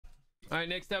All right,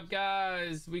 next up,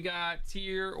 guys, we got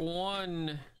tier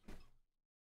 1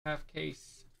 half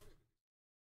case.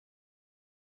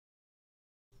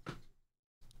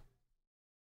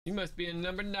 You must be in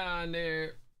number 9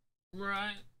 there,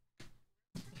 right?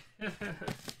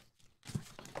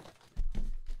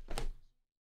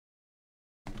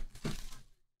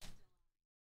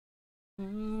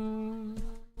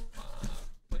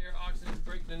 Player auction is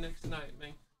breaking the next night,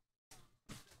 man.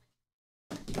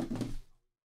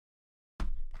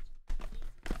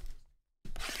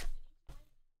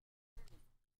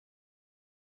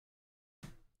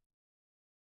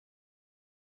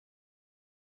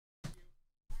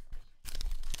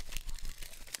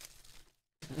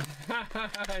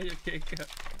 You can't go.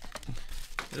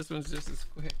 This one's just as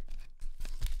quick.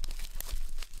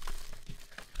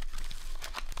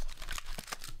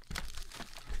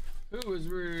 Who was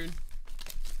rude?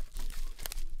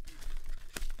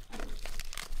 I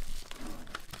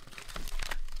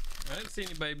didn't see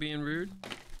anybody being rude.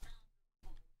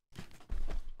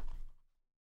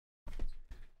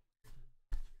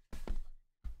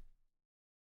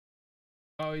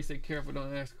 Oh, he said careful,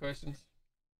 don't ask questions.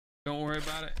 Don't worry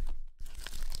about it.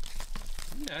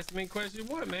 You ask me a question,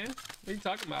 what, man? What are you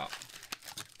talking about?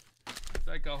 It's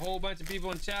like a whole bunch of people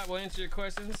in chat will answer your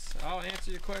questions. I'll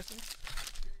answer your questions.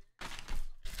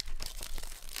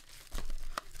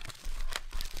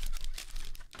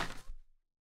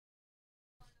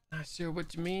 Not sure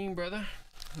what you mean, brother.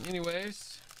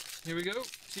 Anyways, here we go.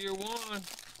 Tier 1.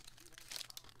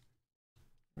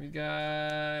 We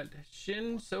got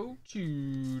Shin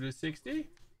So-Chu to 60.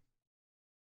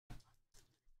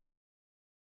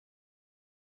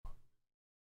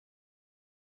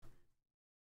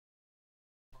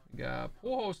 We got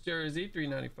Pujols jersey,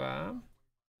 $3.95.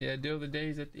 Yeah, deal of the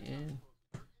days at the end.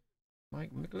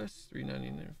 Mike Nicholas,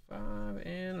 $3.95,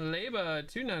 and Leba,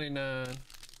 $2.99.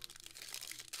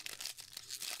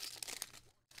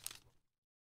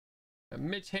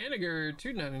 Mitch Haniger,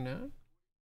 $2.99.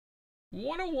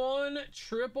 101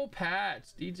 triple patch,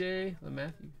 DJ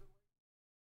LeMahieu.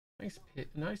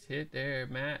 Nice hit there,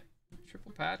 Matt.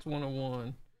 Triple patch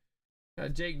 101.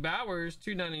 Got Jake Bowers,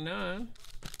 $2.99.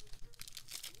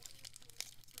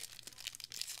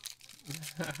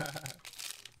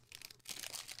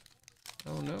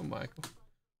 Oh no, Michael.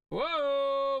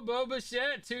 Whoa, Boba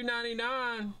Fett,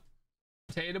 $2.99.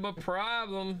 Tatum a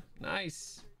problem.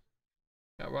 Nice.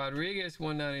 Got Rodriguez,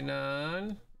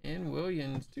 $1.99. And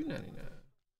Williams, $2.99.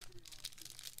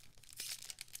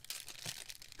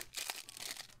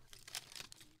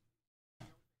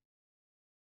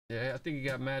 Yeah, I think he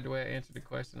got mad the way I answered the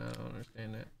question. I don't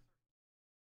understand that.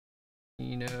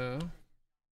 You know,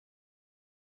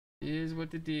 is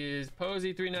what it is.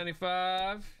 Posey,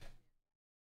 $3.95.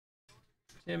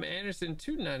 Tim Anderson,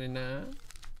 $2.99.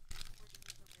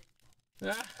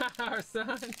 Our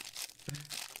son.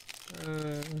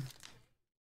 Man,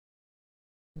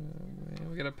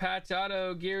 we got a patch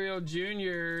auto, Gurriel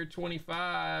Jr.,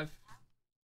 25.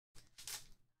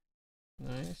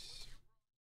 Nice.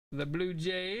 The Blue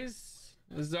Jays,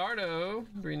 Luzardo,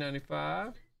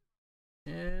 $3.95.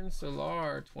 And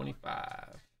Solar,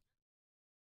 $25.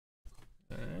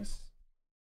 Nice.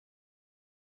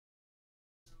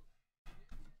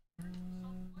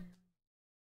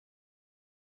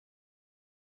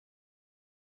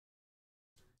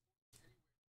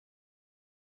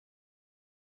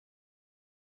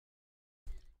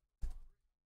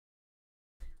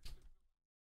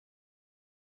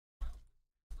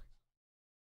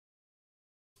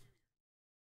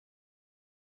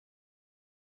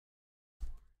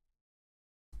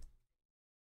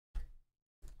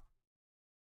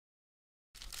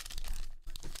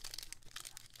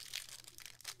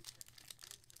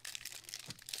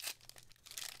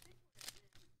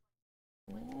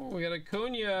 We got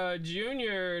Acuna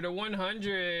Jr. to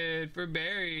 100 for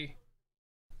Barry.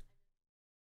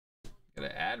 Got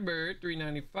an Adbert,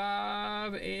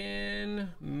 $3.95, and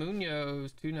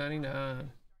Munoz, $2.99.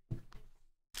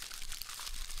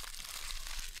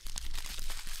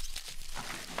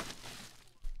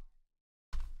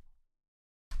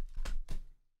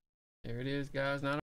 There it is, guys. Not